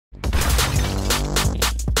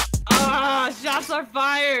Shots are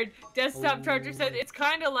fired! Desktop Charger said it's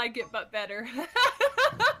kind of like it, but better.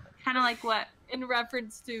 Kind of like what? In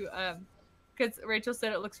reference to, because Rachel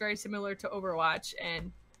said it looks very similar to Overwatch,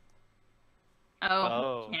 and...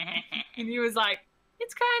 Oh. And he was like,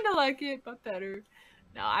 it's kind of like it, but better.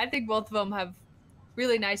 No, I think both of them have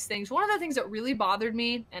really nice things. One of the things that really bothered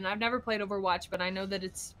me, and I've never played Overwatch, but I know that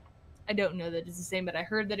it's... I don't know that it's the same, but I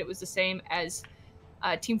heard that it was the same as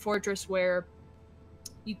Team Fortress, where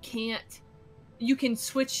you can't... You can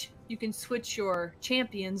switch your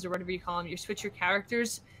champions, or whatever you call them. You switch your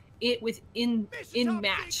characters in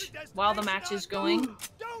match while the match is going.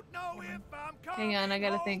 Hang on, I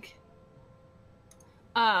gotta think.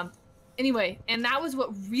 Anyway, and that was what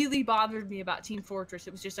really bothered me about Team Fortress.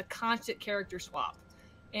 It was just a constant character swap,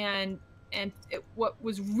 and what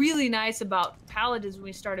was really nice about Paladins when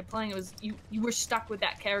we started playing, it was you were stuck with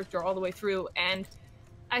that character all the way through. And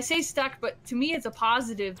I say stuck, but to me it's a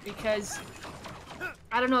positive, because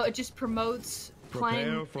I don't know, it just promotes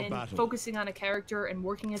playing and focusing on a character and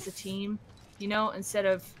working as a team, you know, instead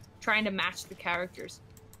of trying to match the characters.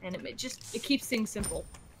 And it keeps things simple.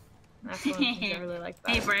 That's one of the things I really like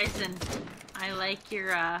about it. Hey Bryson, I like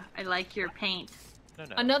your paint. No.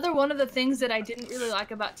 Another one of the things that I didn't really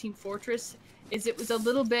like about Team Fortress is it was a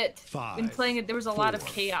little bit, in playing it, there was a lot of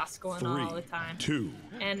chaos going on all the time.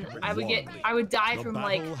 And I would die from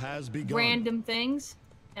like random things.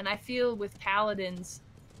 And I feel with Paladins,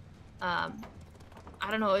 I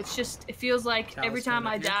don't know, it feels like every time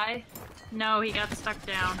I die... No, he got stuck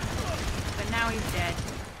down. But now he's dead.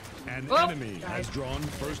 An enemy has drawn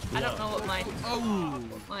first blood. I don't know what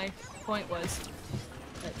my point was.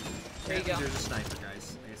 But there you go. There's a sniper,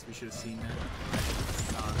 guys. I guess we should have seen that.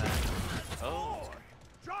 Saw that. Oh.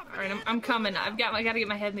 Alright, I'm coming. I gotta get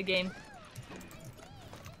my head in the game.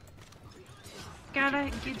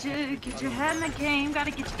 Gotta get your head in the game.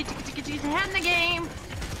 Gotta get your head in the game.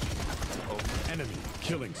 Enemy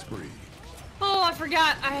killing spree. Oh, I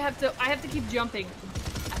forgot. I have to keep jumping.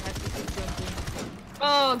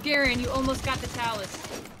 Oh, Garen, you almost got the Talus.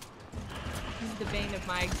 He's the bane of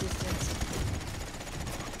my existence.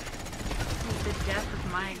 He's the death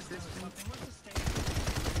of my existence.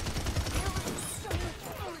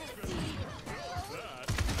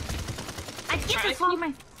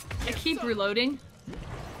 I keep reloading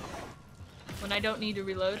when I don't need to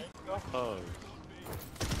reload. Oh.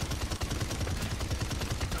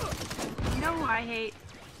 You know who I hate?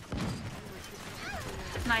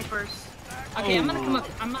 Snipers. Okay, I'm gonna come up.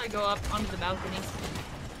 I'm gonna go up onto the balcony.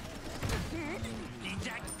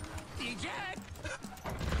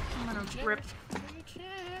 I'm gonna rip.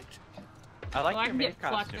 I like I your can main get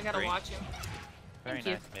plucked. costume. I gotta Bree. watch him. Very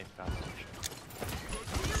Thank nice main costume.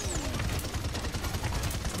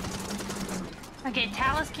 Okay,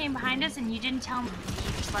 Talus came behind us and you didn't tell me.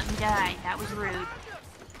 You just let me die. That was rude.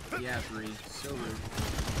 Yeah, Bree. So rude.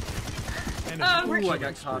 Ooh, I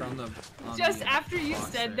got caught on the... Just after you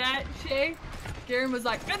said that, Shae, Garen was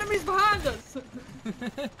like, enemies behind us!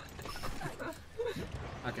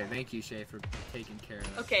 Okay, thank you, Shae, for taking care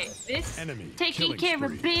of that. Okay, this... Enemy taking care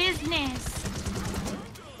of business!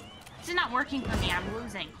 It's not working for me, I'm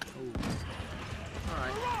losing.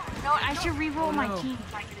 Alright. No, I should re-roll my team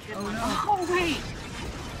if I get a good one. No. Oh, wait!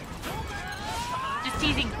 Just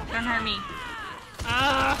teasing, don't hurt me.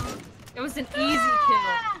 It was an easy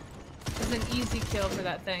kill. It was an easy kill for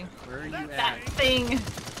that thing. Where are you at? That thing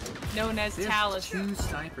known as Talus. 2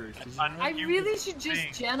 snipers. I really should just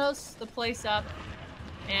Genos the place up.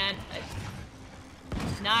 And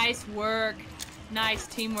nice work. Nice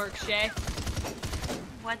teamwork, Shae.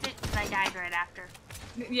 Was it? Because I died right after.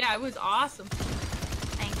 Yeah, it was awesome.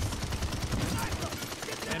 Thanks.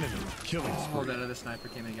 Enemy killing spree. Oh, that other sniper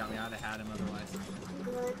came and got me. I'd have had him otherwise.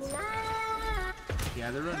 Yeah,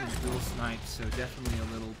 they're running dual snipes, so definitely a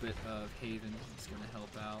little bit of Haven is going to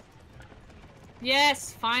help out.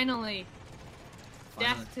 Yes, finally.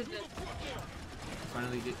 Death to the...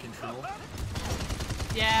 Finally get control.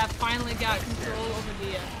 Yeah, finally got control over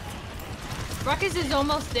the... Ruckus is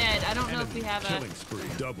almost dead. I don't know if we have a... Killing spree,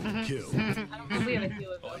 double kill. I don't know if we have a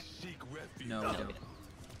healer though. No, we don't.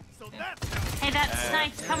 Yeah. Hey, that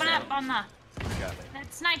snipe's coming up on the... Got it.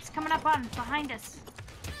 That snipe's coming up on behind us.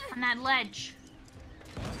 On that ledge.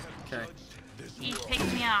 Okay. He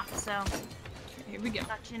picked me off, so... Here we go.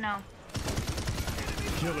 Let you know.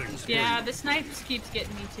 Killing spree. Yeah, the snipe keeps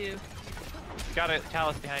getting me too. Got a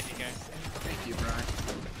Talus behind you guys. Thank you, Brian.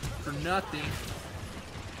 For nothing.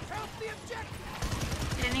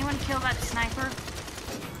 Did anyone kill that sniper?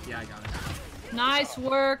 Yeah, I got it. Nice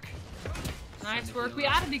work. Nice work. We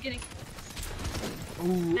ought to be getting...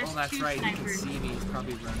 Ooh, There's oh, that's 2 right. You can snipers. see me. He's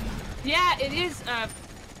probably running. Yeah, it is,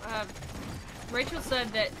 Rachel said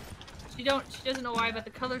that she doesn't know why, but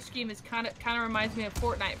the color scheme is kind of reminds me of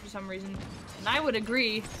Fortnite for some reason, and I would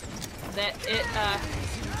agree that it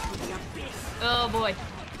oh boy,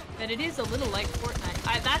 that it is a little like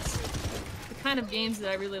Fortnite. That's the kind of games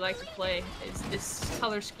that I really like to play. Is this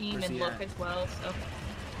color scheme and look as well. So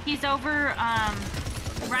he's over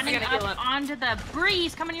running up onto the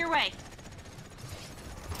Breeze coming your way.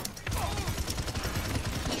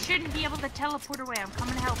 You shouldn't be able to teleport away. I'm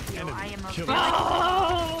coming to help you. Enemy I am a killing.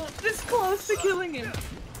 oh, this close to killing him.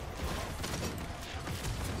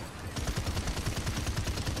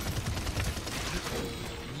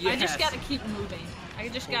 Yes. I just gotta keep moving. I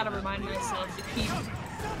just gotta remind myself to keep.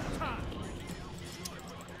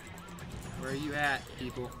 Where are you at,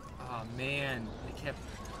 people? Oh man,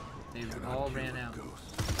 they all ran out.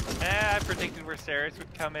 I predicted where Sarah's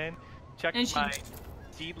would come in. Checked And my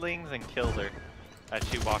seedlings and killed her as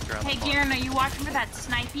she walked around Hey the farm. Garen, are you watching for that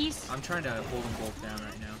snipies? I'm trying to hold them both down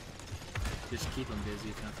right now. Just keep them busy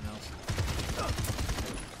if nothing else.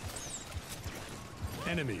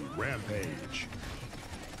 Enemy rampage.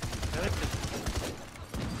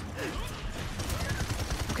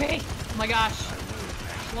 Okay. Oh my gosh.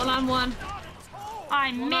 One-on-one.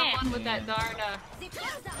 I One-on-one missed. with that darn.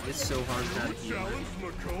 It's so hard without a heal.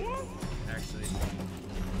 Actually,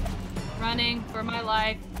 Running for my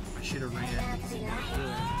life. I should have ran.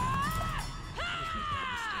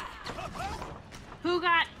 Who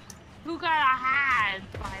got a had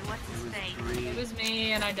by what's his face? It was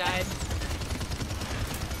me, and I died.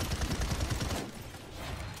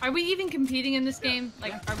 Are we even competing in this game?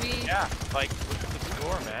 Like, are we? Yeah, like, look at the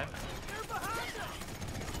score, man.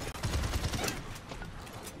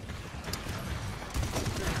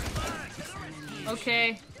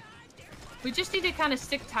 Okay. We just need to kind of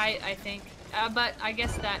stick tight, I think. But I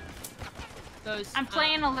guess that those. I'm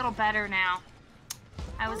playing a little better now.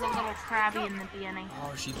 I was a little crabby in the beginning.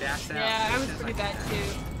 Oh, she backed out. Yeah, I was pretty bad too.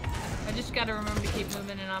 I just gotta remember to keep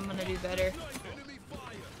moving, and I'm gonna do better.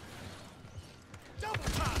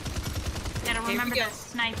 Gotta we remember go. those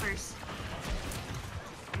snipers.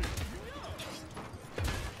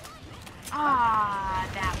 Ah,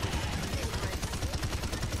 that was useless.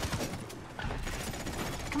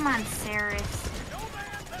 Come on, Saris.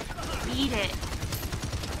 Eat it.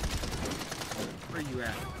 Where are you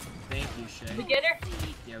at? Thank you, Shae. We get her?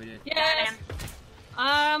 Yeah, we did. Yes.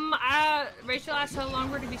 Rachel asked how long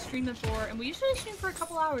we're gonna be streaming for, and we usually stream for a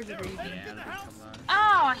couple hours every evening. Yeah, that'll be a couple hours.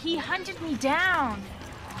 Oh, he hunted me down.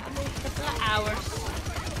 Hours.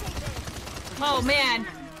 Oh man.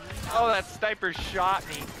 Oh, that sniper shot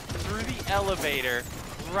me through the elevator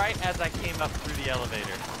right as I came up through the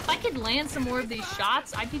elevator. If I could land some more of these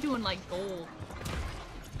shots, I'd be doing like gold.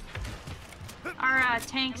 Our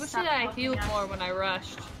tank. I wish that I healed more when I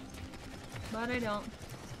rushed, but I don't.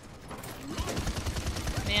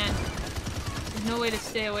 Man, there's no way to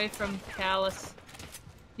stay away from Talus.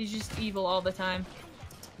 He's just evil all the time.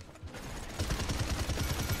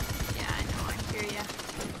 Yeah, I know. I hear ya.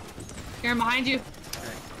 Garen, behind you.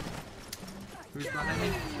 Okay. Who's behind me?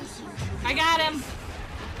 I got him.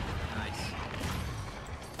 Nice.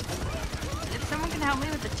 If someone can help me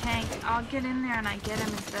with the tank, I'll get in there and I get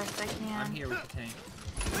him as best I can. I'm here with the tank.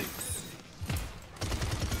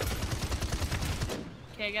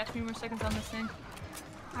 Okay, I got 3 more seconds on this thing.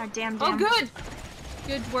 Oh, damn. Oh, good.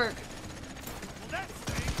 Good work.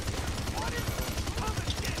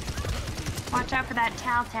 Watch out for that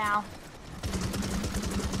Tal.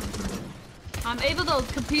 I'm able to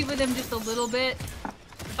compete with him just a little bit.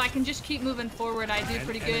 If I can just keep moving forward, I do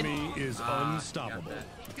pretty good. Enemy is Got unstoppable. that.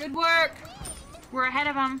 Good work. We're ahead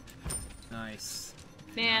of him. Nice.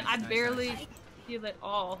 Man, I Nice, barely nice. feel it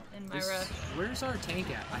all in my rush. Where's our tank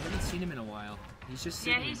at? I haven't seen him in a while. He's just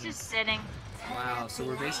sitting Yeah, he's here. just sitting. Wow, so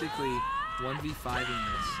we're basically 1v5ing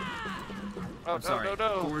this. Oh, I'm sorry, no,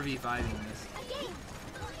 no, no. 4v5ing this.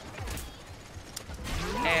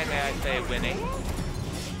 And may I say winning?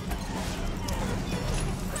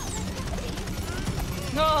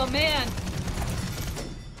 Oh man.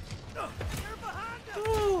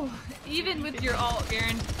 Ooh, even with your ult,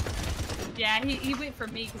 Garen. Yeah, he went for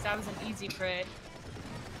me because I was an easy prey.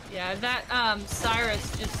 Yeah, that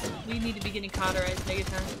Cyrus just we need to be getting cauterized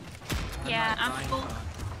Megaton. Yeah, not I'm buying full.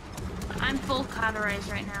 that. I'm full cauterized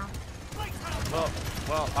right now. Well,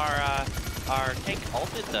 our tank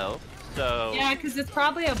ulted though, so Yeah, because it's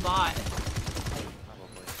probably a bot.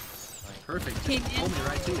 probably. Perfect. Came in. Hold me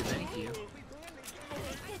right to you, thank you.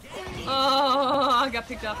 Oh, I got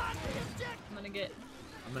picked up. I'm gonna get.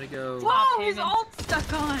 I'm gonna go. Whoa, his Haven. ult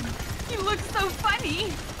stuck on. He looks so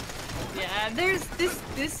funny. Yeah, there's this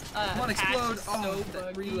Come on, patch explode! is Oh, so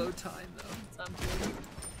that buggy. reload time though. Something.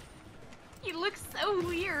 He looks so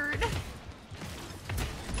weird.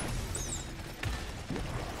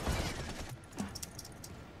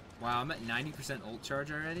 Wow, I'm at 90% ult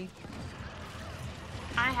charge already.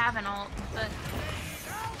 I have an ult, but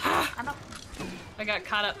I don't I got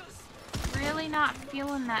caught up. really not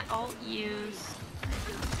feeling that ult use.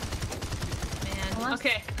 Man. Unless-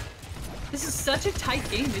 Okay. This is such a tight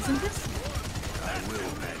game, isn't this? I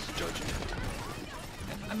will pass judgment.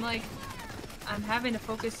 I'm like, I'm having to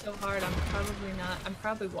focus so hard. I'm probably not. I'm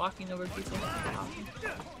probably walking over people.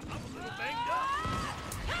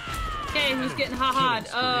 Okay, who's getting ha-ha'd?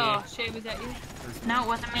 Oh, Shae, was that you? No, it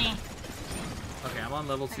wasn't me. Okay, I'm on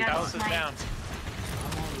level 2. I got Talus is down.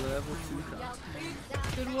 I'm on level 2.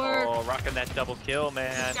 Good work. Oh, rocking that double kill,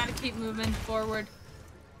 man. Just gotta keep moving forward.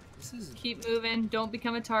 This is... Keep moving. Don't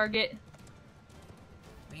become a target.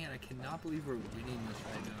 Man, I cannot believe we're winning this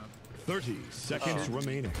right now. 30 seconds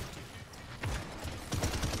remaining.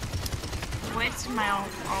 Wasting my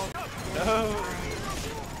ult. No.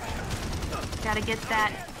 Gotta get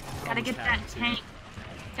that. Gotta get that tank.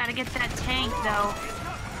 Gotta get that tank though.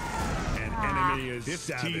 An enemy is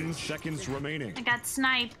 15 seconds remaining. I got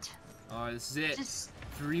sniped. Oh, this is it. Just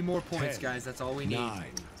 3 more points, 10, guys. That's all we need. 9,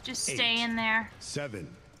 just 8, stay in there. 7,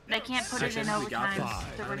 They can't put it in Actually, we got overtime,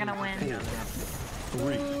 this. so we're gonna win.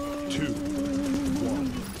 3, 2,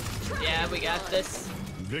 1. Yeah, we got this.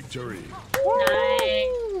 Victory. Nice.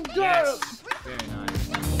 Yes. Very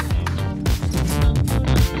nice.